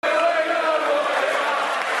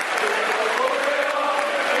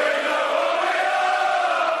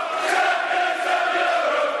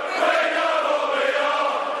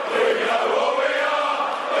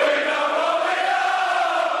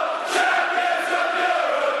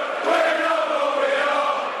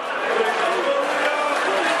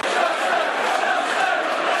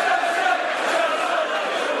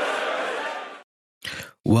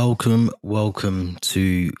welcome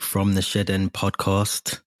to From the Shed End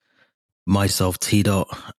podcast. Myself, T Dot,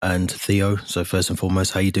 and Theo. So first and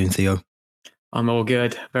foremost, how you doing, Theo? I'm all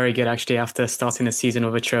good, very good actually. After starting the season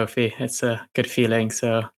with a trophy, it's a good feeling.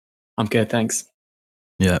 So I'm good, thanks.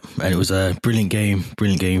 Yeah, and it was a brilliant game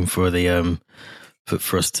for the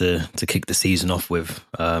for us to kick the season off with.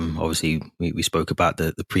 Obviously, we spoke about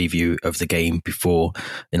the preview of the game before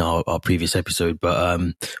in our previous episode. But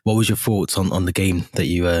what was your thoughts on the game that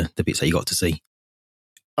the bits that you got to see?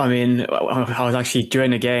 I mean, I was actually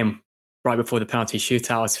during the game, right before the penalty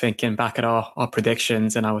shootout, I was thinking back at our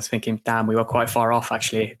predictions, and I was thinking, damn, we were quite far off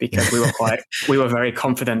actually, because we were very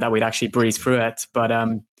confident that we'd actually breeze through it, but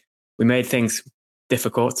we made things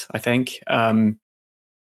difficult. I think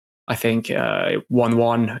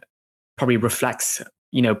 1-1 probably reflects,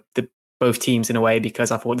 both teams in a way,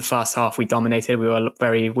 because I thought the first half we dominated. We were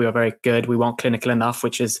very good. We weren't clinical enough,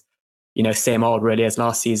 which is, same old really as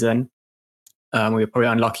last season. We were probably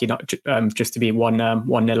unlucky not just to be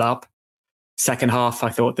 1-0 up. Second half, I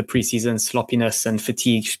thought the preseason sloppiness and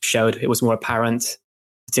fatigue showed. It was more apparent,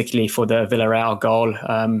 particularly for the Villarreal goal.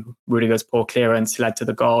 Rudiger's poor clearance led to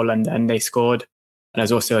the goal, and they scored. And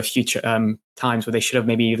there's also a few times where they should have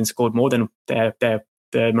maybe even scored more than the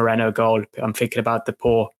Moreno goal. I'm thinking about the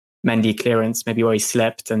poor Mendy clearance, maybe where he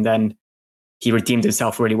slipped, and then he redeemed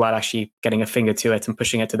himself really well, actually getting a finger to it and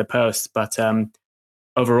pushing it to the post. But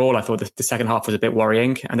overall, I thought the second half was a bit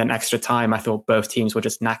worrying. And then extra time, I thought both teams were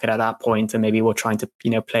just knackered at that point, and maybe we're trying to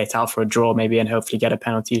play it out for a draw maybe, and hopefully get the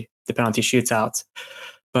penalty shootout.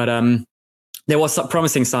 But there was some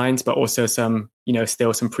promising signs, but also some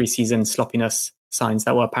still some preseason sloppiness signs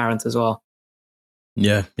that were apparent as well.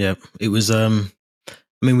 Yeah. It was. I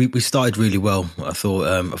mean, we started really well. I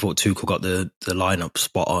thought Tuchel got the lineup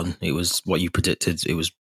spot on. It was what you predicted. It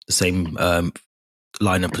was the same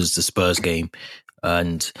lineup as the Spurs game,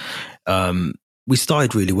 and we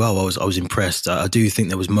started really well. I was impressed. I do think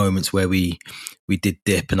there was moments where we did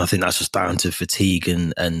dip, and I think that's just down to fatigue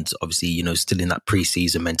and obviously still in that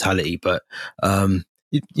preseason mentality. But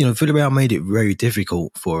Villarreal made it very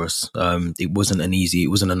difficult for us. It wasn't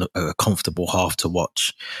a comfortable half to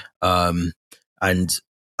watch, and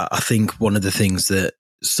I think one of the things that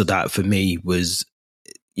stood out for me was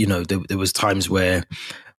there was times where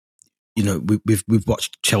we've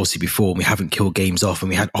watched Chelsea before and we haven't killed games off, and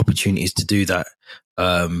we had opportunities to do that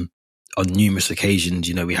on numerous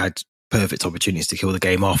occasions. We had perfect opportunities to kill the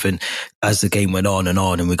game off, and as the game went on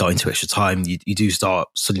and we got into extra time, you do start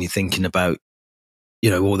suddenly thinking about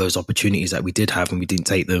all those opportunities that we did have and we didn't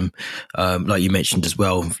take them. Like you mentioned as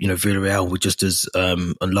well, Villarreal were just as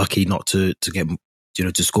unlucky not to get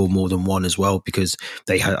to score more than one as well, because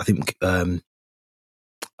they had, I think it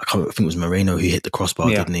was Moreno who hit the crossbar,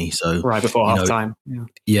 didn't he? So right before half time.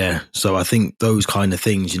 Yeah. So I think those kind of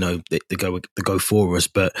things, they go for us,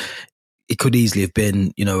 but it could easily have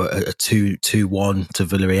been, a 2-1 to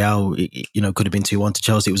Villarreal. It could have been 2-1 to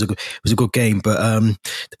Chelsea. It was a good game, but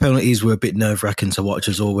the penalties were a bit nerve-wracking to watch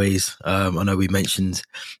as always. I know we mentioned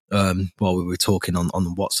while we were talking on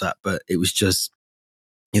WhatsApp, but it was just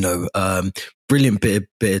brilliant bit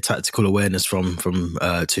of tactical awareness from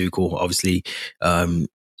Tuchel. Obviously,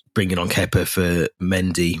 bringing on Kepa for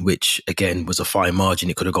Mendy, which again was a fine margin.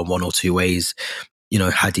 It could have gone one or two ways.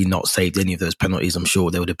 Had he not saved any of those penalties, I'm sure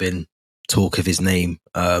there would have been talk of his name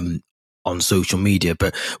on social media.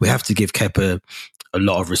 But we have to give Kepa a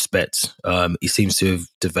lot of respect. He seems to have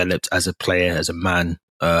developed as a player, as a man,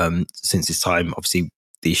 since his time. Obviously,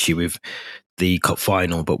 the issue with the cup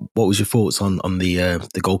final. But what was your thoughts on the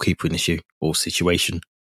goalkeeping issue or situation?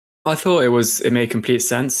 I thought it made complete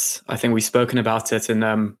sense. I think we've spoken about it in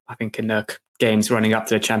the games running up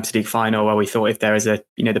to the Champions League final, where we thought if there is a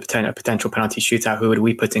potential penalty shootout, who would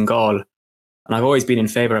we put in goal? And I've always been in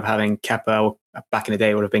favour of having Kepa. Back in the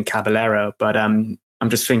day, it would have been Caballero. But I'm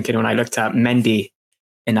just thinking, when I looked at Mendy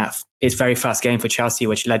in his very first game for Chelsea,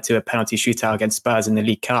 which led to a penalty shootout against Spurs in the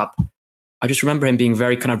League Cup, I just remember him being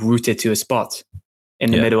very kind of rooted to a spot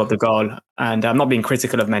in the middle of the goal. And I'm not being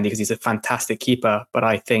critical of Mendy because he's a fantastic keeper, but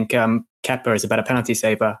I think Kepa is a better penalty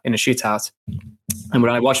saver in a shootout. And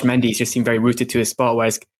when I watched Mendy, he just seemed very rooted to his spot,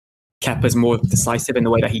 whereas Kepa's more decisive in the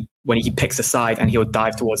way that when he picks a side, and he'll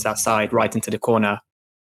dive towards that side right into the corner.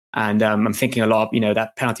 And I'm thinking a lot of,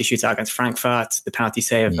 that penalty shootout against Frankfurt, the penalty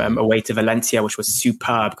save away to Valencia, which was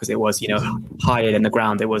superb because it was, higher than the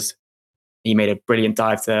ground. He made a brilliant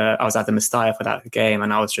dive I was at the Mestalla for that game,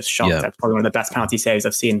 and I was just shocked. That's probably one of the best penalty saves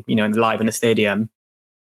I've seen, live in the stadium.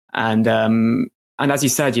 And as you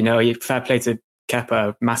said, fair play to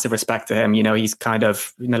Kepa, massive respect to him. He's kind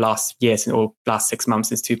of, in the last years or last 6 months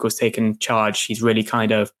since Tuchel's taken charge, he's really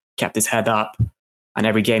kind of kept his head up. And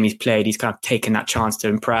every game he's played, he's kind of taken that chance to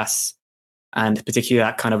impress. And particularly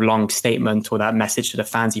that kind of long statement or that message to the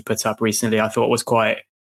fans he put up recently, I thought it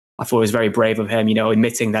was very brave of him,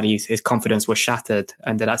 admitting that his confidence was shattered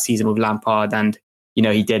under that season with Lampard. And,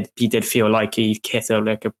 he did feel like he hit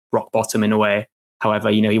a rock bottom in a way. However,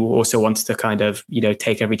 he also wants to kind of,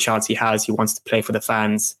 take every chance he has. He wants to play for the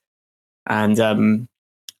fans. And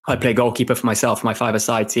I play goalkeeper for myself, my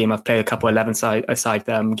 5-a-side team. I've played a couple of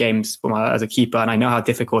 11-a-side games as a keeper, and I know how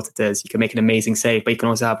difficult it is. You can make an amazing save, but you can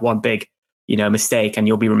also have one big, mistake, and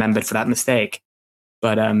you'll be remembered for that mistake.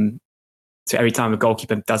 But so every time a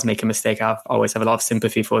goalkeeper does make a mistake, I always have a lot of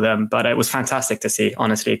sympathy for them. But it was fantastic to see,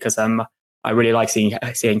 honestly, because I really like seeing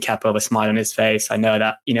Kepa with a smile on his face. I know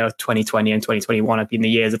that 2020 and 2021 have been the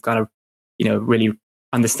years of kind of really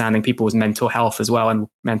understanding people's mental health as well and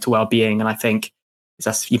mental well-being. And I think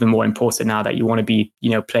that's even more important now, that you want to be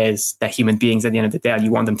players, they're human beings at the end of the day, and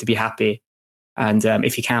you want them to be happy. And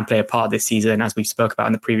if you can play a part this season, as we spoke about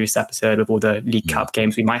in the previous episode, with all the League Cup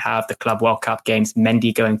games we might have, the Club World Cup games,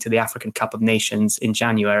 Mendy going to the African Cup of Nations in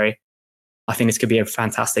January, I think this could be a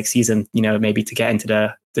fantastic season, maybe to get into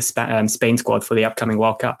the Spain squad for the upcoming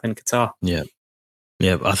World Cup in Qatar. Yeah.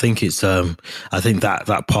 Yeah, I think it's I think that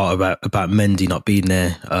part about Mendy not being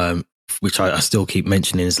there, which I still keep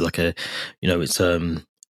mentioning, is like a,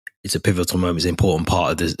 it's a pivotal moment, it's an important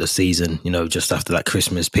part of the season, just after that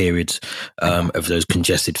Christmas period of those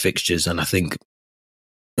congested fixtures. And I think,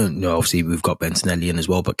 obviously we've got Bentinelli in as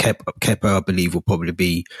well, but Kepa, I believe, will probably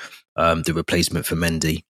be the replacement for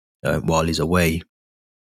Mendy while he's away.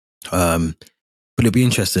 But it'll be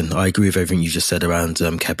interesting. I agree with everything you just said around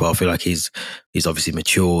Kepa. I feel like he's obviously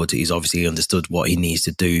matured. He's obviously understood what he needs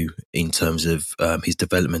to do in terms of his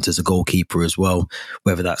development as a goalkeeper as well.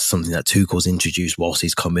 Whether that's something that Tuchel's introduced whilst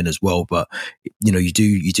he's come in as well. But you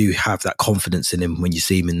do have that confidence in him when you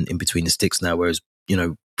see him in between the sticks now. Whereas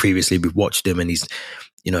previously we've watched him and he's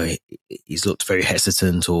looked very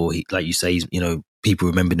hesitant, or like you say, people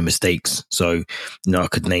remember the mistakes. So, I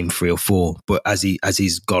could name 3 or 4, but as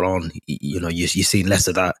he's got on, you're seeing less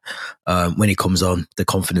of that. When he comes on, the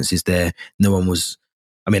confidence is there. No one was,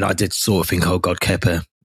 I did sort of think, oh God, Kepa,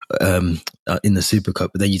 in the Super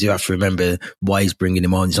Cup, but then you do have to remember why he's bringing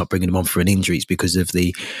him on. He's not bringing him on for an injury. It's because of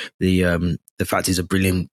the fact he's a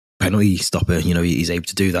brilliant penalty stopper. He's able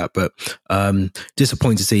to do that. But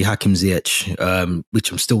disappointed to see Hakim Ziyech,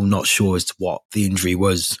 which I'm still not sure as to what the injury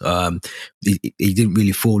was. He didn't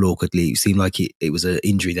really fall awkwardly. It seemed like it was an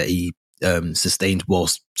injury that he sustained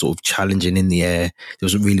whilst sort of challenging in the air. There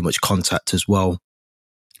wasn't really much contact as well.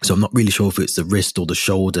 So I'm not really sure if it's the wrist or the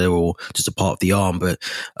shoulder or just a part of the arm, but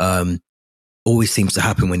always seems to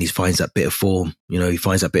happen when he finds that bit of form. He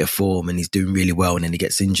finds that bit of form and he's doing really well, and then he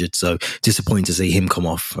gets injured. So disappointing to see him come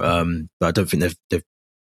off. But I don't think they've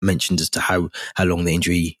mentioned as to how long the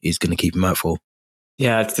injury is going to keep him out for.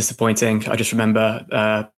 Yeah, it's disappointing. I just remember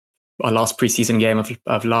our last preseason game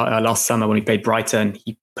of last summer when we played Brighton.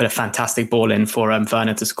 He put a fantastic ball in for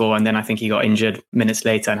Werner to score, and then I think he got injured minutes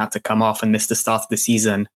later and had to come off and miss the start of the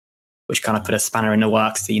season, which kind of put a spanner in the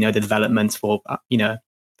works to the development for the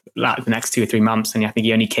next 2 or 3 months. And I think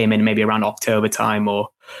he only came in maybe around October time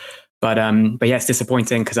but yeah, it's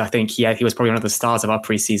disappointing because I think he was probably one of the stars of our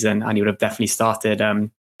preseason, and he would have definitely started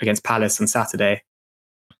against Palace on Saturday.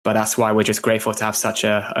 But that's why we're just grateful to have such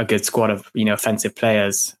a good squad of offensive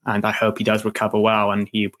players, and I hope he does recover well and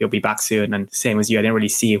he'll be back soon. And same as you, I didn't really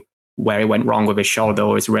see where he went wrong with his shoulder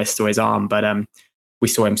or his wrist or his arm, but we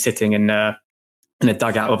saw him sitting in a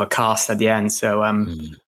dugout with a cast at the end. So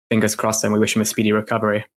fingers crossed, and we wish him a speedy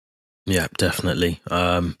recovery. Yeah, definitely.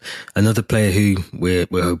 Another player who we're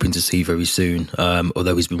hoping to see very soon,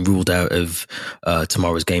 although he's been ruled out of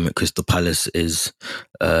tomorrow's game at Crystal Palace, is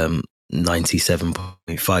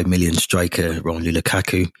 97.5 million striker Romelu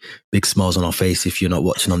Lukaku. Big smiles on our face if you're not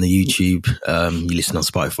watching on the YouTube. You listen on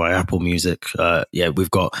Spotify, Apple Music.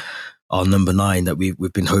 We've got our number 9 that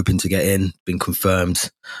we've been hoping to get in, been confirmed.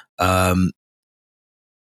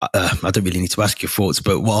 I don't really need to ask your thoughts,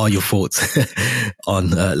 but what are your thoughts on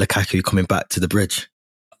Lukaku coming back to the Bridge?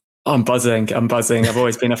 I'm buzzing. I've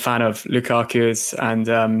always been a fan of Lukaku's, and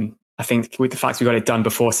I think with the fact we got it done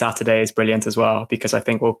before Saturday is brilliant as well, because I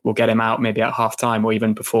think we'll get him out maybe at halftime or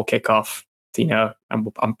even before kickoff. And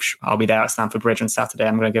I'll be there at Stamford Bridge on Saturday.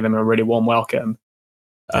 I'm going to give him a really warm welcome.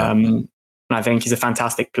 And I think he's a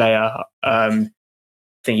fantastic player.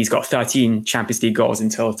 I think he's got 13 Champions League goals in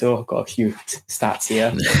total. I've got a few stats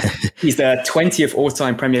here. He's the 20th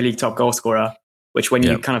all-time Premier League top goal scorer, which when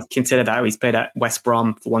you kind of consider that he's played at West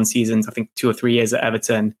Brom for 1 season, I think 2 or 3 years at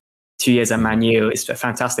Everton, 2 years at Man U, it's a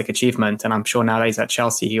fantastic achievement. And I'm sure now that he's at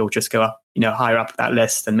Chelsea, he'll just go up, higher up that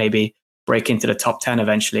list and maybe break into the top 10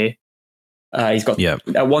 eventually. He's got Yeah.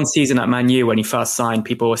 one season at Man U when he first signed.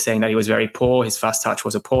 People were saying that he was very poor. His first touch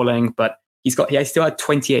was appalling, but he still had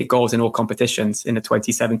 28 goals in all competitions in the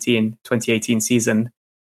 2017-2018 season.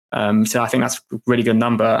 So I think that's a really good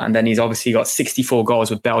number. And then he's obviously got 64 goals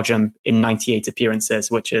with Belgium in 98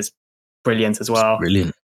 appearances, which is brilliant as well.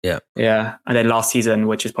 Brilliant. Yeah. Yeah. And then last season,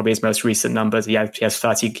 which is probably his most recent numbers, he had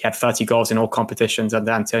 30 goals in all competitions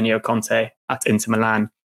under Antonio Conte at Inter Milan.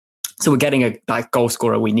 So we're getting a goal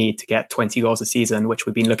scorer we need to get 20 goals a season, which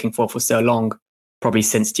we've been looking for so long, probably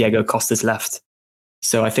since Diego Costa's left.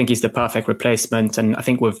 So I think he's the perfect replacement. And I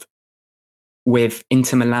think with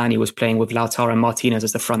Inter Milan, he was playing with Lautaro Martinez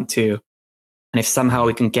as the front two. And if somehow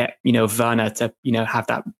we can get, Werner to, have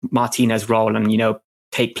that Martinez role and,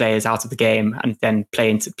 take players out of the game and then play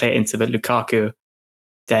into the Lukaku,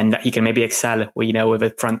 then he can maybe excel, with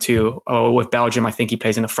a front two. Or with Belgium, I think he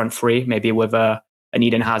plays in a front three, maybe with an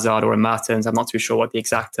Eden Hazard or a Mertens. I'm not too sure what the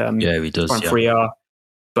exact he does, front three are.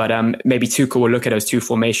 But maybe Tuchel will look at those two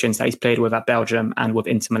formations that he's played with at Belgium and with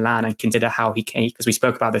Inter Milan and consider how he can, because we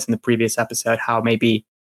spoke about this in the previous episode, how maybe,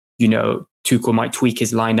 Tuchel might tweak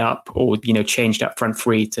his lineup or, change that front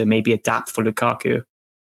three to maybe adapt for Lukaku.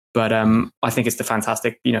 But I think it's the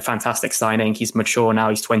fantastic signing. He's mature now.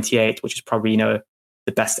 He's 28, which is probably,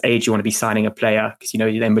 the best age you want to be signing a player because,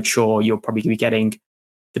 they're mature. You'll probably be getting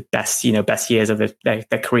the best years of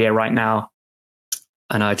their career right now.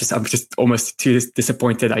 And I'm just almost too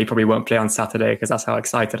disappointed that he probably won't play on Saturday because that's how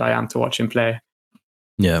excited I am to watch him play.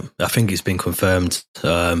 Yeah, I think it's been confirmed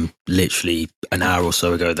literally an hour or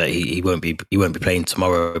so ago that he won't be playing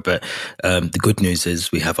tomorrow. But the good news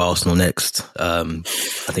is we have Arsenal next. I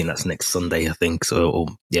think that's next Sunday. I think so.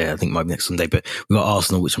 I think it might be next Sunday. But we've got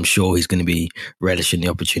Arsenal, which I'm sure he's going to be relishing the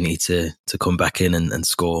opportunity to come back in and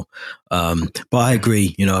score. But I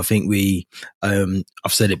agree. I think I've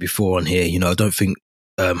said it before on here. I don't think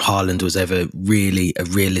Haaland was ever really a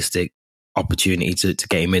realistic opportunity to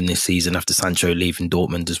get him in this season after Sancho leaving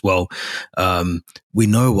Dortmund as well. We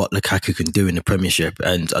know what Lukaku can do in the Premiership,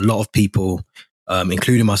 and a lot of people,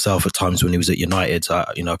 including myself at times when he was at United, I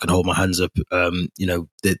can hold my hands up.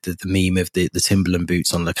 The meme of the Timberland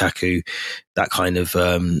boots on Lukaku, that kind of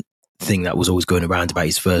thing that was always going around about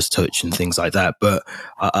his first touch and things like that. But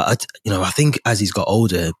I think as he's got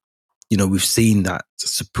older, we've seen that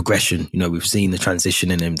progression. We've seen the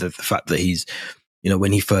transition in him. The fact that he's,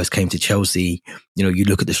 when he first came to Chelsea, you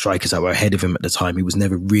look at the strikers that were ahead of him at the time, he was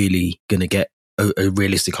never really going to get a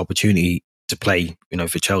realistic opportunity to play,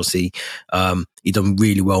 for Chelsea. He done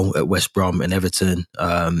really well at West Brom and Everton.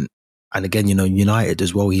 And again, United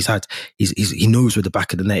as well. He knows where the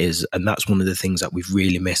back of the net is. And that's one of the things that we've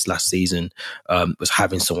really missed last season, was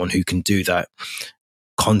having someone who can do that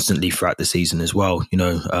constantly throughout the season as well.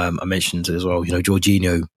 I mentioned as well,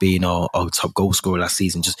 Jorginho being our top goal scorer last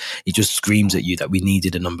season, he just screams at you that we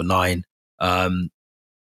needed a number 9.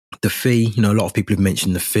 The fee, a lot of people have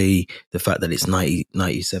mentioned the fee, the fact that it's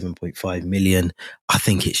 97.5 million. I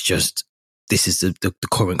think it's just, this is the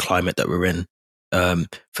current climate that we're in.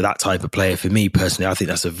 For that type of player, for me personally, I think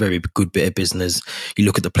that's a very good bit of business. You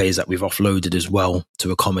look at the players that we've offloaded as well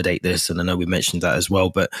to accommodate this, and I know we mentioned that as well,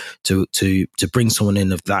 but to bring someone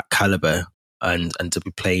in of that caliber and to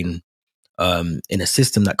be playing in a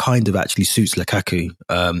system that kind of actually suits Lukaku.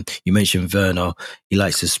 You mentioned Werner. He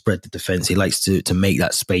likes to spread the defense. He likes to make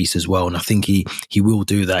that space as well, and I think he will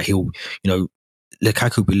do that.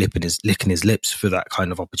 Lukaku will be licking his lips for that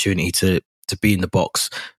kind of opportunity to be in the box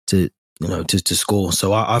to score.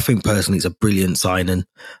 So I think personally it's a brilliant signing.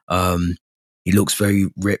 He looks very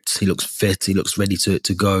ripped. He looks fit. He looks ready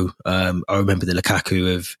to go. I remember the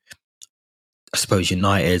Lukaku of, I suppose,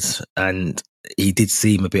 United, and he did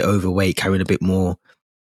seem a bit overweight, carrying a bit more,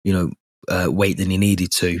 weight than he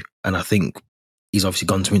needed to. And I think he's obviously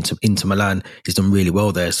gone to Inter Milan. He's done really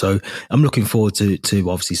well there. So I'm looking forward to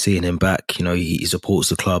obviously seeing him back. He supports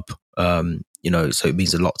the club, so it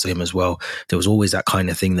means a lot to him as well. There was always that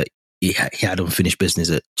kind of thing that he had unfinished business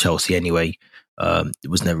at Chelsea anyway. It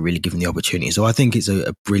was never really given the opportunity. So I think it's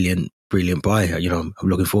a brilliant buy. I'm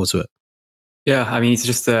looking forward to it. Yeah, I mean, he's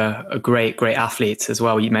just a great athlete as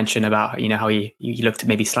well. You mentioned about, how he looked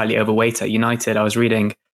maybe slightly overweight at United. I was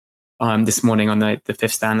reading this morning on the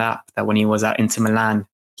Fifth Stand app that when he was at Inter Milan,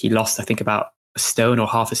 he lost, I think, about a stone or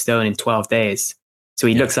half a stone in 12 days. So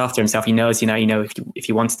he looks after himself. He knows, if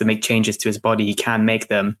he wants to make changes to his body, he can make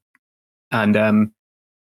them. And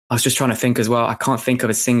I was just trying to think as well. I can't think of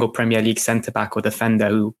a single Premier League centre-back or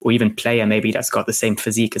defender or even player maybe that's got the same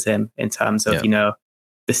physique as him in terms of,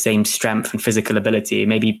 the same strength and physical ability.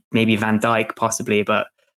 Maybe Van Dijk possibly, but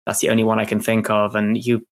that's the only one I can think of. And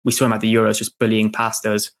we saw him at the Euros just bullying past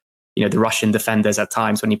those the Russian defenders at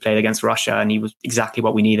times when he played against Russia, and he was exactly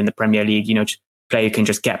what we need in the Premier League. Player who can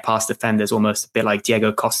just get past defenders, almost a bit like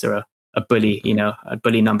Diego Costa, a bully, a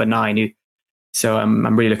bully number 9. So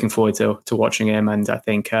I'm really looking forward to watching him, and I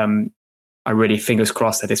think I really fingers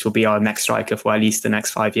crossed that this will be our next striker for at least the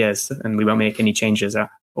next 5 years, and we won't make any changes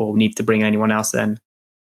or need to bring anyone else in.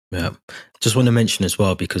 Yeah, just want to mention as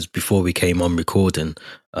well, because before we came on recording,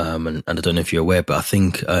 and I don't know if you're aware, but I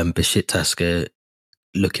think Besiktas are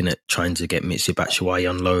looking at trying to get Michy Batshuayi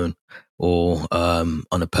on loan or on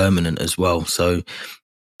a permanent as well. So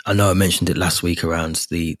I know I mentioned it last week around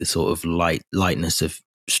the sort of lightness of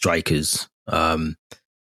strikers.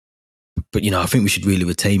 But I think we should really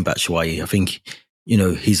retain Batshuayi. I think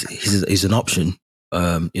he's an option.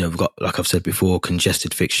 We've got, like I've said before,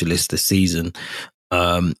 congested fixture list this season.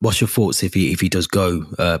 What's your thoughts if he does go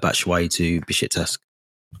Batshuayi to Besiktas?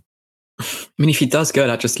 I mean, if he does go,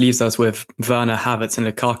 that just leaves us with Werner, Havertz, and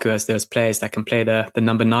Lukaku as those players that can play the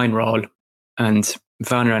number 9 role. And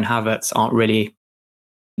Werner and Havertz aren't really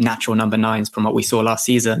natural number 9s from what we saw last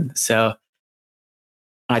season. So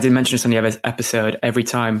I did mention this on the other episode. Every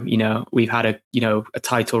time we've had a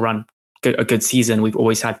title run, a good season, we've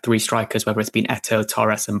always had 3 strikers, whether it's been Eto'o,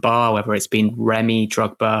 Torres, and Bar, whether it's been Remy,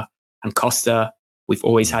 Drogba, and Costa. We've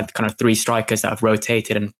always had kind of 3 strikers that have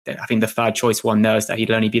rotated, and I think the third choice one knows that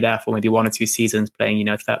he'd only be there for maybe 1 or 2 seasons, playing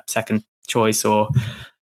second choice.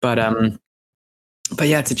 But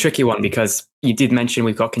yeah, it's a tricky one, because you did mention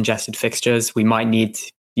we've got congested fixtures. We might need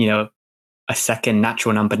a second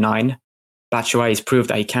natural number 9. Batshuayi has proved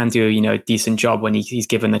that he can do a decent job when he's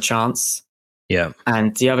given the chance. Yeah.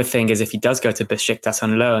 And the other thing is, if he does go to Besiktas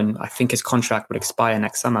on loan, I think his contract would expire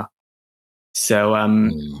next summer. So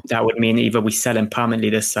that would mean either we sell him permanently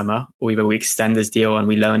this summer, or either we extend his deal and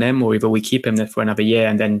we loan him, or either we keep him for another year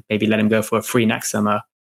and then maybe let him go for a free next summer.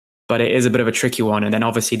 But it is a bit of a tricky one. And then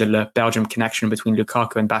obviously the Belgium connection between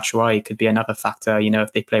Lukaku and Batshuayi could be another factor.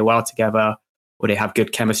 If they play well together or they have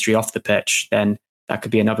good chemistry off the pitch, then that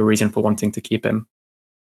could be another reason for wanting to keep him.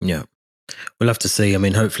 Yeah. We'll have to see. I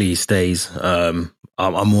mean, hopefully he stays.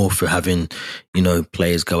 I'm all for having,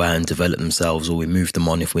 players go out and develop themselves, or we move them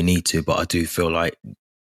on if we need to. But I do feel like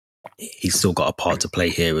he's still got a part to play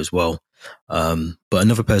here as well. But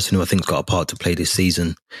another person who I think's got a part to play this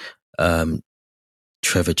season, Trevoh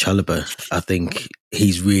Chalobah. I think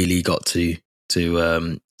he's really got to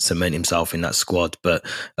cement himself in that squad. But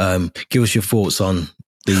give us your thoughts on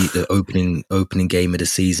the opening game of the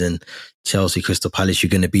season. Chelsea, Crystal Palace. You're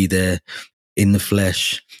going to be there in the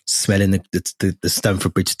flesh, smelling the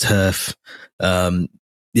Stamford Bridge turf.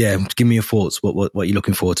 Give me your thoughts. What are you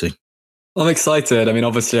looking forward to? I'm excited. I mean,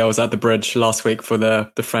 obviously I was at the Bridge last week for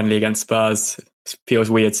the friendly against Spurs. It feels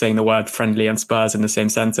weird saying the word friendly and Spurs in the same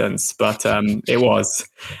sentence, but it was.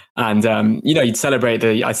 And I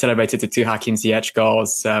celebrated the 2 Hakim Ziyech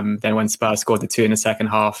goals. Then when Spurs scored the 2 in the second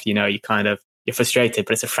half, you're frustrated,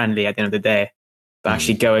 but it's a friendly at the end of the day. But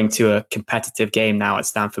actually going to a competitive game now at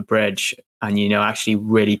Stamford Bridge and, actually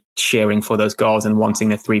really cheering for those goals and wanting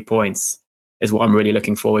the 3 points is what I'm really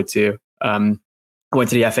looking forward to. I went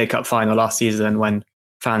to the FA Cup final last season when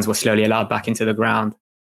fans were slowly allowed back into the ground.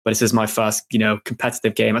 But this is my first,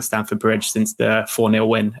 competitive game at Stamford Bridge since the 4-0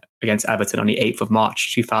 win against Everton on the 8th of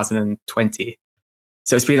March, 2020.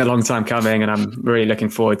 So it's been a long time coming, and I'm really looking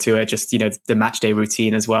forward to it. Just, the match day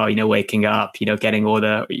routine as well, waking up, getting all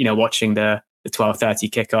the, watching the 12:30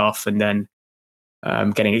 kickoff, and then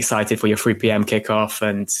getting excited for your 3 p.m. kickoff,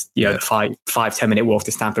 and the 5-10 minute walk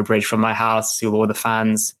to Stamford Bridge from my house to all the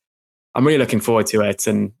fans. I'm really looking forward to it,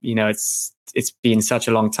 and it's been such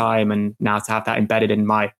a long time, and now to have that embedded in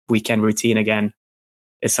my weekend routine again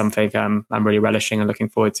is something I'm really relishing and looking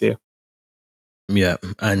forward to. Yeah,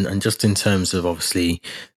 and just in terms of obviously,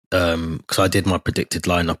 because I did my predicted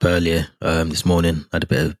lineup earlier this morning, I had a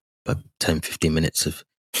bit of about 10-15 minutes of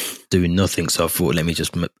doing nothing, so I thought let me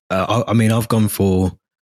just I've gone for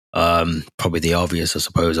probably the obvious, I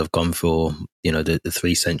suppose. I've gone for the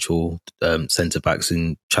 3 central centre backs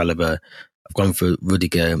in Chalobah. I've gone for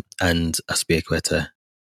Rudiger and Azpilicueta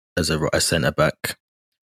as a centre back.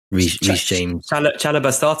 Reece James.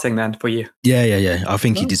 Chalobah starting then for you? Yeah. I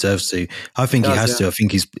think he deserves to. I think he has to. I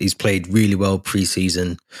think he's played really well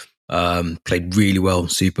pre-season. Played really well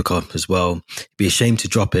Super Cup as well. It'd be a shame to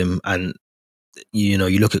drop him. And you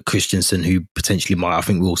look at Christensen, who potentially might. I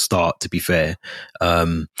think will start. To be fair,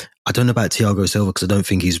 I don't know about Thiago Silva because I don't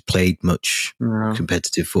think he's played much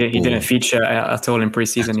competitive football. He didn't feature at all in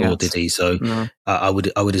pre-season yet. Did he? So I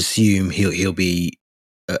would assume he'll be.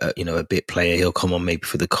 A bit player. He'll come on maybe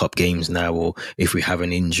for the cup games now, or if we have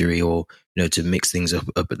an injury, or to mix things up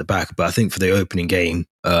at the back. But I think for the opening game,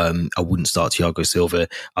 I wouldn't start Thiago Silva.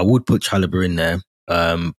 I would put Chalobah in there,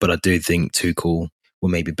 but I do think Tuchel will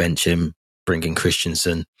maybe bench him, bring in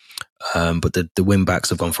Christensen. But the wing backs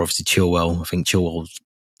have gone for obviously Chilwell. I think Chilwell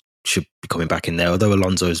should be coming back in there, although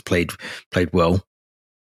Alonso has played well.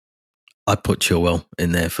 I'd put Chilwell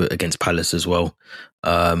in there against Palace as well.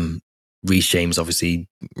 Reece James, obviously,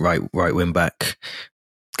 right wing back.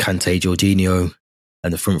 Kante, Jorginho,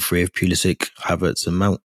 and the front three of Pulisic, Havertz, and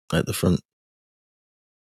Mount at the front.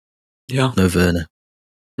 Yeah, no Werner.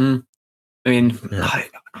 I mean,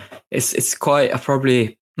 it's quite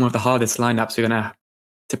probably one of the hardest lineups we're gonna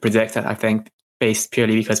to predict. I think, based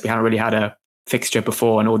purely because we haven't really had a fixture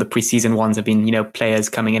before, and all the preseason ones have been players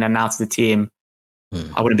coming in and out of the team.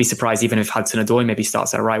 I wouldn't be surprised even if Hudson-Odoi maybe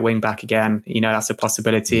starts at right wing back again. That's a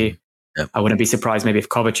possibility. Yep. I wouldn't be surprised maybe if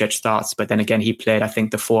Kovacic starts, but then again, he played, I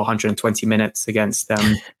think, the 420 minutes against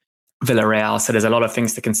Villarreal. So there's a lot of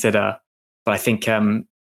things to consider. But I think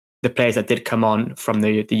the players that did come on from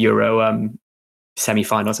the Euro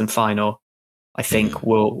semi-finals and final, I think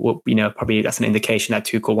will probably that's an indication that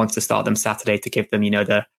Tuchel wants to start them Saturday to give them,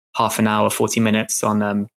 the half an hour, 40 minutes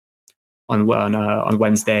on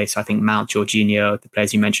Wednesday. So I think Mount, Jorginho, the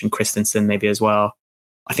players you mentioned, Christensen maybe as well.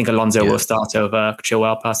 I think Alonso will start over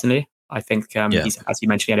Chilwell personally. I think he's, as you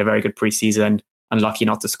mentioned, he had a very good preseason. Unlucky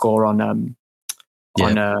not to score on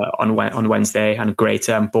Wednesday, and great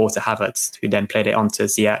ball to Havertz, who then played it on to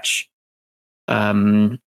Ziyech.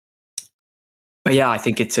 But yeah, I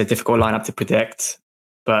think it's a difficult lineup to predict.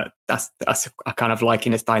 But that's I kind of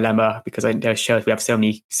liking this dilemma because it shows we have so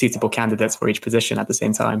many suitable candidates for each position at the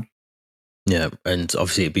same time. Yeah, and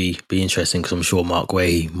obviously it'd be interesting because I'm sure Marc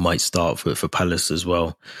Guéhi might start for Palace as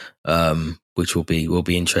well, which will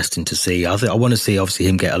be interesting to see. I want to see obviously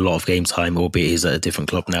him get a lot of game time, albeit he's at a different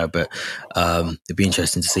club now. But it'd be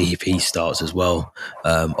interesting to see if he starts as well.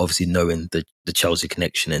 Obviously knowing the Chelsea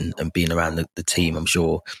connection and being around the team, I'm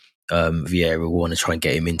sure Vieira will want to try and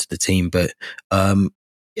get him into the team. But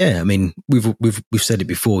yeah, I mean, we've said it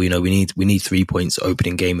before. We need 3 points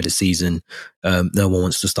opening game of the season. No one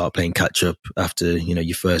wants to start playing catch up after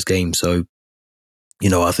your first game. So,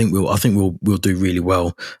 I think we'll do really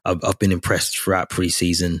well. I've been impressed throughout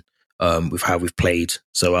pre-season with how we've played.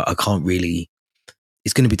 So I can't really.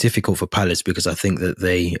 It's going to be difficult for Palace because I think that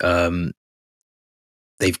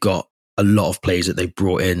they've got a lot of players that they've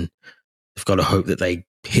brought in. They've got to hope that they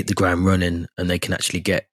hit the ground running and they can actually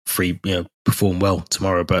get perform well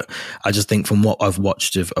tomorrow. But I just think from what I've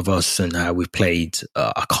watched of us and how we've played,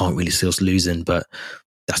 I can't really see us losing. But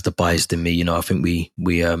that's the bias in me. I think we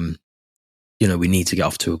need to get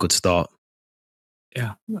off to a good start.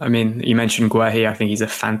 Yeah, I mean, you mentioned Guéhi. I think he's a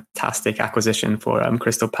fantastic acquisition for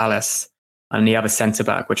Crystal Palace, and the other centre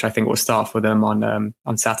back, which I think will start for them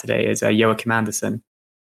on Saturday, is Joachim Andersen.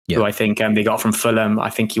 Who I think they got from Fulham. I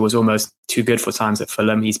think he was almost too good for times at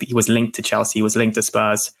Fulham. He was linked to Chelsea. He was linked to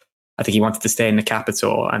Spurs. I think he wanted to stay in the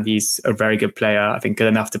capital, and he's a very good player. I think good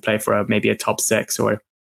enough to play for maybe a top six or,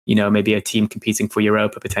 maybe a team competing for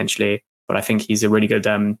Europa potentially. But I think he's a really good.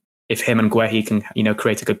 If him and Guéhi can,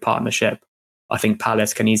 create a good partnership, I think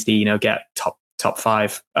Palace can easily, get top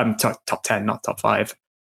 5, top 10, not top 5,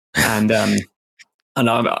 and. And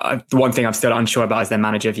the one thing I'm still unsure about is their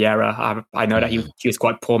manager, Vieira. I know that he was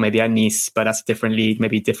quite poor maybe at Nice, but that's a different league,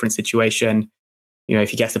 maybe a different situation. If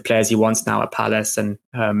he gets the players he wants now at Palace and,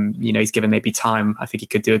 he's given maybe time, I think he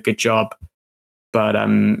could do a good job. But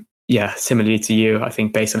similarly to you, I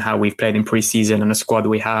think based on how we've played in pre-season and the squad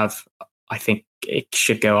we have, I think it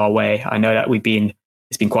should go our way. I know that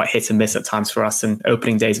it's been quite hit and miss at times for us in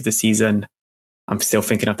opening days of the season. I'm still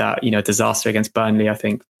thinking of that, disaster against Burnley, I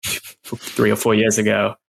think 3 or 4 years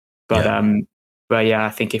ago. But I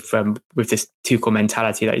think if with this Tuchel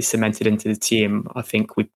mentality that he's cemented into the team, I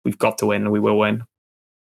think we've got to win and we will win.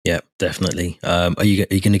 Yeah, definitely. Are you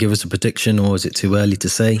going to give us a prediction, or is it too early to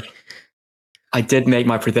say? I did make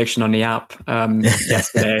my prediction on the app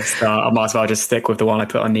yesterday, so I might as well just stick with the one I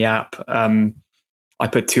put on the app. I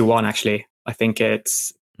put 2-1 actually. I think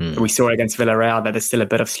it's. We saw against Villarreal that there's still a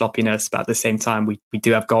bit of sloppiness, but at the same time, we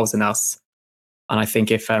do have goals in us. And I think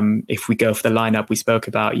if we go for the lineup we spoke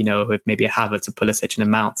about, with maybe a Havertz, a Pulisic, and a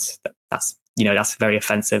Mount, that's very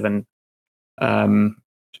offensive. And 2-1.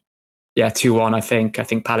 I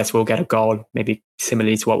think Palace will get a goal, maybe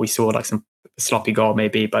similarly to what we saw, like some sloppy goal,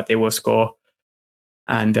 maybe, but they will score.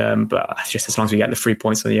 And but just as long as we get the 3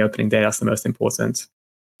 points on the opening day, that's the most important.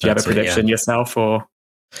 Do you have a prediction yourself, or?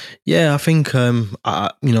 Yeah, I think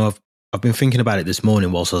I've been thinking about it this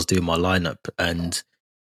morning whilst I was doing my lineup and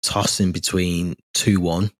tossing between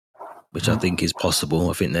 2-1, which I think is possible.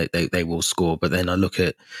 I think they will score, but then I look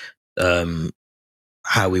at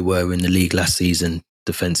how we were in the league last season,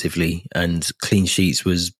 defensively, and clean sheets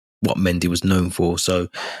was what Mendy was known for. So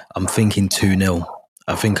I'm thinking 2-0.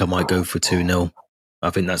 I think I might go for 2-0. I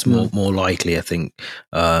think that's more likely. I think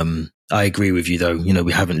I agree with you though.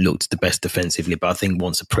 We haven't looked the best defensively, but I think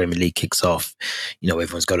once the Premier League kicks off,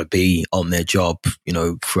 everyone's got to be on their job,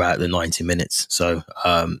 throughout the 90 minutes. So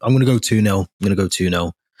I'm going to go 2-0. I'm going to go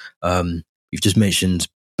 2-0. You've just mentioned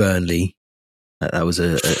Burnley. That was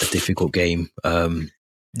a difficult game.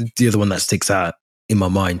 The other one that sticks out in my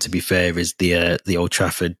mind, to be fair, is the Old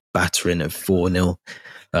Trafford battering of 4-0.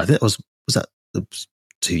 I think that was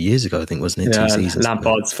 2 years ago, I think, wasn't it? Yeah, 2 seasons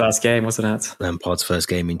Lampard's first game, wasn't it? Lampard's first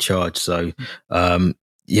game in charge. So, I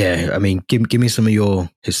mean, give me some of your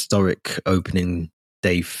historic opening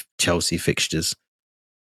day Chelsea fixtures.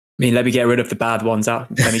 I mean, let me get rid of the bad ones out.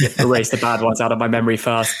 Let me erase the bad ones out of my memory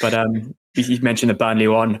first. But you mentioned the Burnley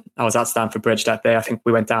one. I was at Stamford Bridge that day. I think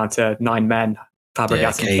we went down to 9 men.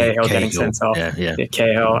 Fabregas and Cahill getting sent off. Yeah,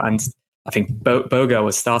 Cahill, and I think Boga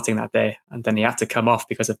was starting that day, and then he had to come off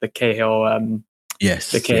because of the Cahill.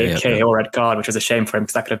 Cahill red card, which was a shame for him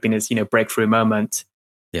because that could have been his breakthrough moment.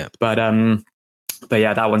 Yeah, but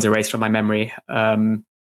yeah, that one's erased from my memory.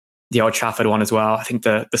 The Old Trafford one as well. I think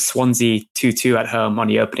the Swansea 2-2 at home on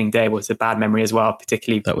the opening day was a bad memory as well,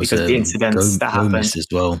 particularly because of the incidents that happened. Gomez as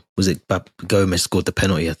well. Was it Gomez scored the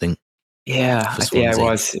penalty, I think? Yeah, it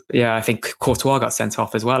was. Yeah, I think Courtois got sent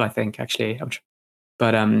off as well, I think, actually.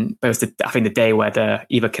 But it was I think the day where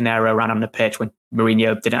Eva Canero ran on the pitch when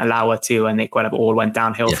Mourinho didn't allow her to, and it kind of all went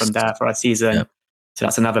downhill from there for our season. Yep. So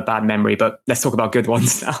that's another bad memory. But let's talk about good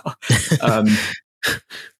ones now.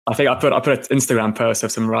 I think I put an Instagram post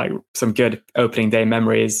of some good opening day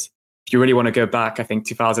memories. If you really want to go back, I think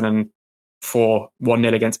 2004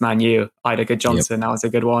 1-0 against Man U, Ida Good Johnson. That was a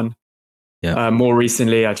good one. Yeah. More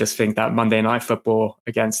recently, I just think that Monday Night Football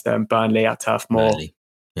against Burnley at Turf Moor.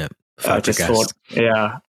 Yeah. I just thought, we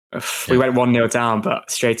went 1-0 down, but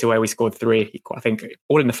straight away we scored 3. I think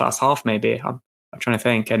all in the first half, maybe. I'm trying to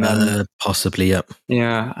think. And possibly, yeah.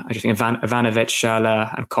 Yeah, I just think Ivanovic,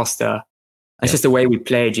 Schürrle, and Costa. It's just the way we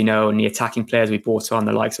played, and the attacking players we brought on,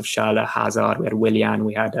 the likes of Schürrle, Hazard, we had Willian,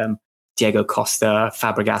 we had Diego Costa,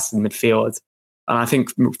 Fabregas in midfield. And I think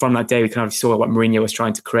from that day, we kind of saw what Mourinho was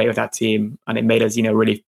trying to create with that team. And it made us,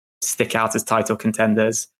 really stick out as title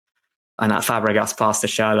contenders. And that Fabregas pass to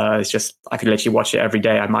Schürrle is just, I could literally watch it every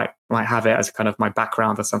day. I might have it as kind of my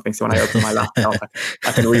background or something. So when I open my laptop,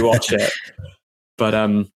 I can rewatch it. But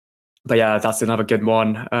yeah, that's another good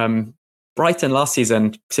one. Brighton last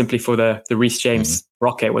season, simply for the Reece James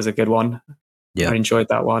rocket, was a good one. Yeah, I enjoyed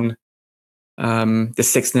that one. The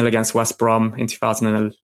 6-0 against West Brom in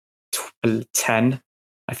 2010,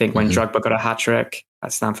 I think, when Drogba got a hat-trick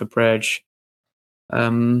at Stamford Bridge.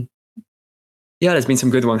 There's been some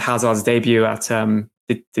good ones. Hazard's debut at the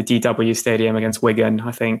DW Stadium against Wigan,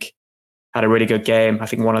 I think, had a really good game. I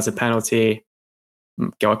think won as a penalty.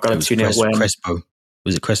 Got a 2-0 win. Crespo.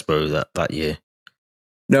 Was it Crespo that year?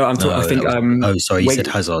 No, I think. Sorry, you said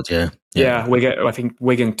Hazard. Yeah. Wigan. I think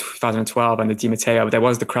Wigan 2012 and the Di Matteo. But there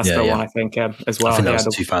was the Crespo one, I think, as well. I think that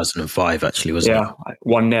was 2005, actually, wasn't it? Yeah,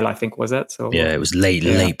 1-0, I think, was it? So it was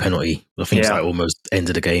late penalty. I think it's almost end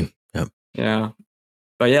of the game. Yeah,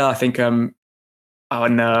 but I think the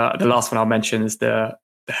last one I'll mention is the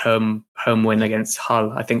home win against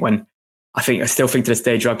Hull. I still think to this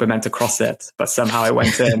day Drogba meant to cross it, but somehow it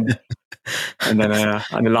went in. And then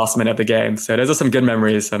in the last minute of the game. So those are some good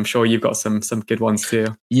memories. I'm sure you've got some good ones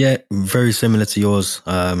too. Yeah, very similar to yours.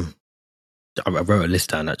 I wrote a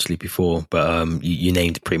list down actually before, but you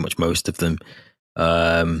named pretty much most of them.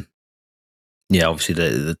 Obviously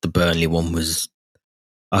the Burnley one was.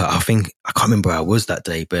 I think I can't remember where I was that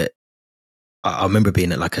day, but I remember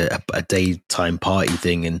being at like a daytime party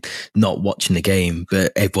thing and not watching the game,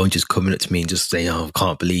 but everyone just coming up to me and just saying, "Oh, I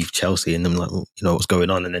can't believe Chelsea," and I'm like, what's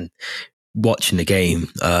going on? And then watching the game.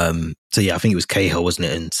 I think it was Cahill, wasn't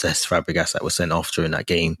it, and Cesc Fabregas that was sent off during that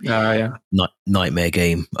game. Nightmare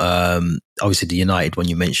game. Obviously the United one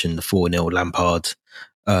you mentioned, the 4-0 Lampard.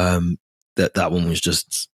 That one was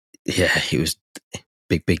just, it was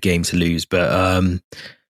big game to lose. But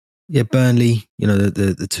Burnley,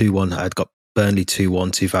 the 2-1, I'd got Burnley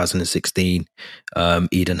 2-1 2016.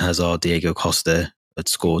 Eden Hazard, Diego Costa had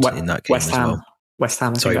scored in that game West Ham. West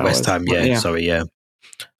Ham. West Ham.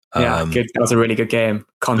 Good. That was a really good game.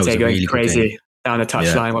 Conte going crazy down the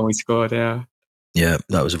touchline when we scored. Yeah,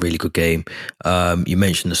 that was a really good game. You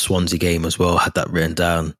mentioned the Swansea game as well. I had that written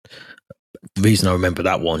down. The reason I remember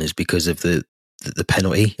that one is because of the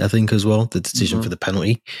penalty, I think, as well. The decision for the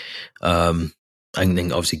penalty. And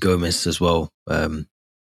then obviously Gomez as well.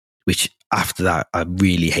 which after that I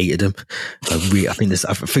really hated him. I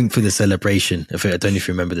think for the celebration, I don't know if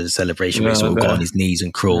you remember the celebration where he sort of got on his knees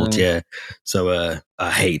and crawled. Yeah. So I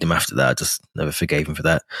hated him after that. I just never forgave him for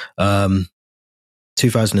that.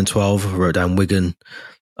 2012, I wrote down Wigan,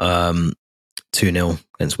 2-0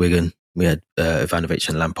 against Wigan. We had Ivanovic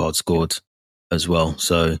and Lampard scored as well.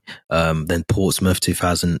 So then Portsmouth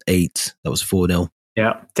 2008, that was 4-0.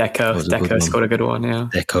 Yeah, Deco scored a good one. Yeah,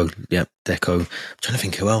 Deco. I'm trying to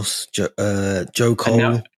think who else. Joe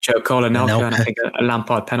Cole, Joe Cole and Nelka, and I think a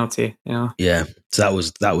Lampard penalty. Yeah. So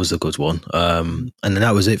that was a good one. And then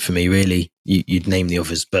that was it for me, really. You'd name the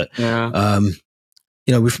others, but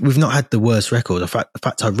we've not had the worst record. In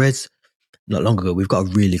fact, I read not long ago we've got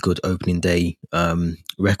a really good opening day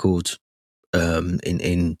record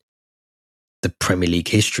in the Premier League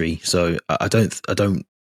history. So I don't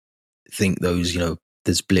think those,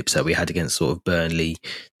 there's blips that we had against sort of Burnley,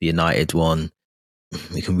 the United one.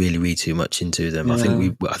 We can really read too much into them. Yeah.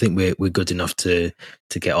 I think we're good enough to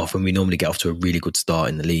get off, and we normally get off to a really good start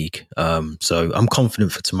in the league. So I'm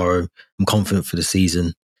confident for tomorrow. I'm confident for the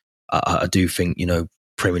season. I do think,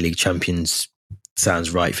 Premier League champions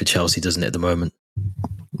sounds right for Chelsea, doesn't it, at the moment?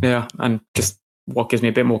 Yeah, and just what gives me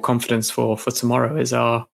a bit more confidence for tomorrow is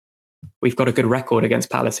we've got a good record against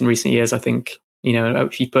Palace in recent years. I think,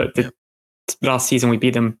 if you put last season, we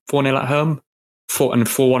beat them 4-0 at home,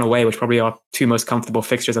 4-1 away, which probably are two most comfortable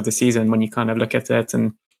fixtures of the season when you kind of look at it.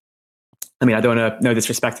 And I mean, I don't want to no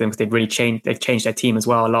disrespect to them because they've changed their team as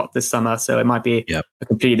well a lot this summer. So it might be a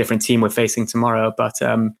completely different team we're facing tomorrow, but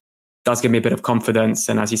does give me a bit of confidence.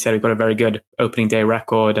 And as you said, we've got a very good opening day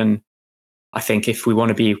record. And I think if we want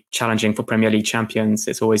to be challenging for Premier League champions,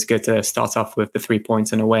 it's always good to start off with the 3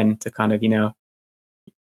 points and a win to kind of,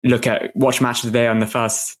 watch matches today on the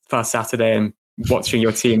first Saturday and watching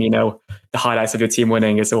your team, the highlights of your team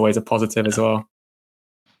winning is always a positive as well.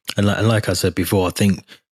 And like I said before, I think,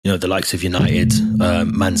 the likes of United,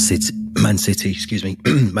 Man City, Man City,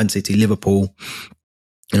 Liverpool,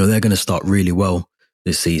 they're going to start really well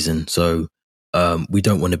this season. So we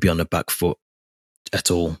don't want to be on the back foot at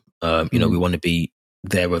all. We want to be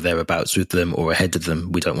there or thereabouts with them or ahead of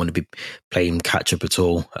them. We don't want to be playing catch up at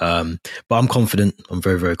all. But I'm confident. I'm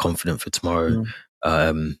very, very confident for tomorrow.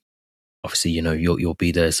 Obviously, you'll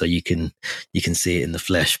be there, so you can see it in the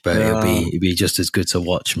flesh. But it'll be just as good to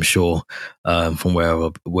watch, I'm sure, from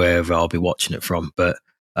wherever I'll be watching it from. But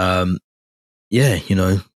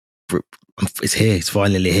it's here. It's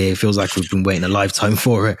finally here. It feels like we've been waiting a lifetime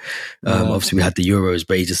for it. Obviously, we had the Euros,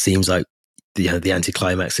 but it just seems like the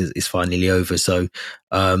anticlimax is finally over. So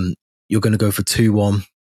you're going to go for 2-1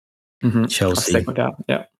 Chelsea. I'll stick with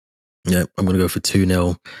that. Yeah, I'm going to go for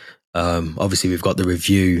 2-0. Obviously, we've got the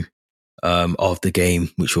review of the game,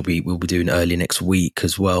 which we'll be doing early next week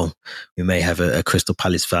as well. We may have a Crystal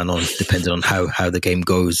Palace fan on, depending on how the game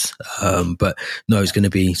goes. But no, it's going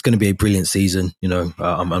to be a brilliant season.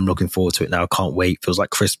 I'm looking forward to it now. I can't wait. Feels like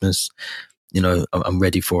Christmas. I'm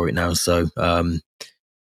ready for it now. So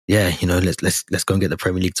let's go and get the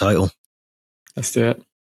Premier League title. Let's do it.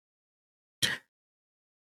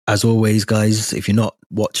 As always, guys, if you're not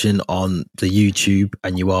watching on the YouTube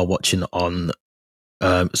and you are watching on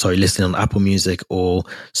listening on Apple Music or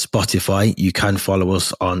Spotify, you can follow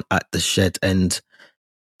us on @TheShedEnd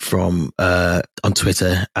on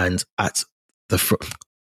Twitter, and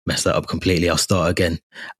messed that up completely. I'll start again.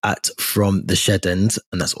 @FromTheShedEnd,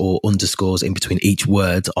 and that's all underscores in between each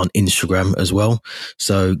word on Instagram as well.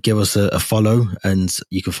 So give us a follow, and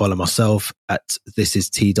you can follow myself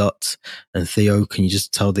 @ThisIsT. And Theo, can you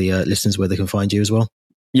just tell the listeners where they can find you as well?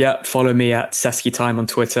 Yeah, follow me @SeskyTime on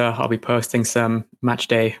Twitter. I'll be posting some match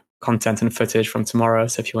day content and footage from tomorrow.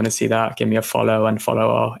 So if you want to see that, give me a follow, and follow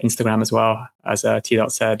our Instagram as well, as T.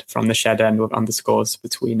 said, From the Shed End with underscores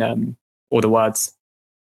between all the words.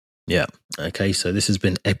 Yeah. Okay. So this has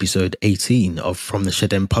been episode 18 of From the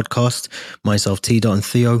Shed End podcast. Myself, T. and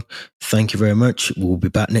Theo. Thank you very much. We'll be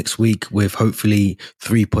back next week with hopefully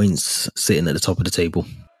 3 points sitting at the top of the table.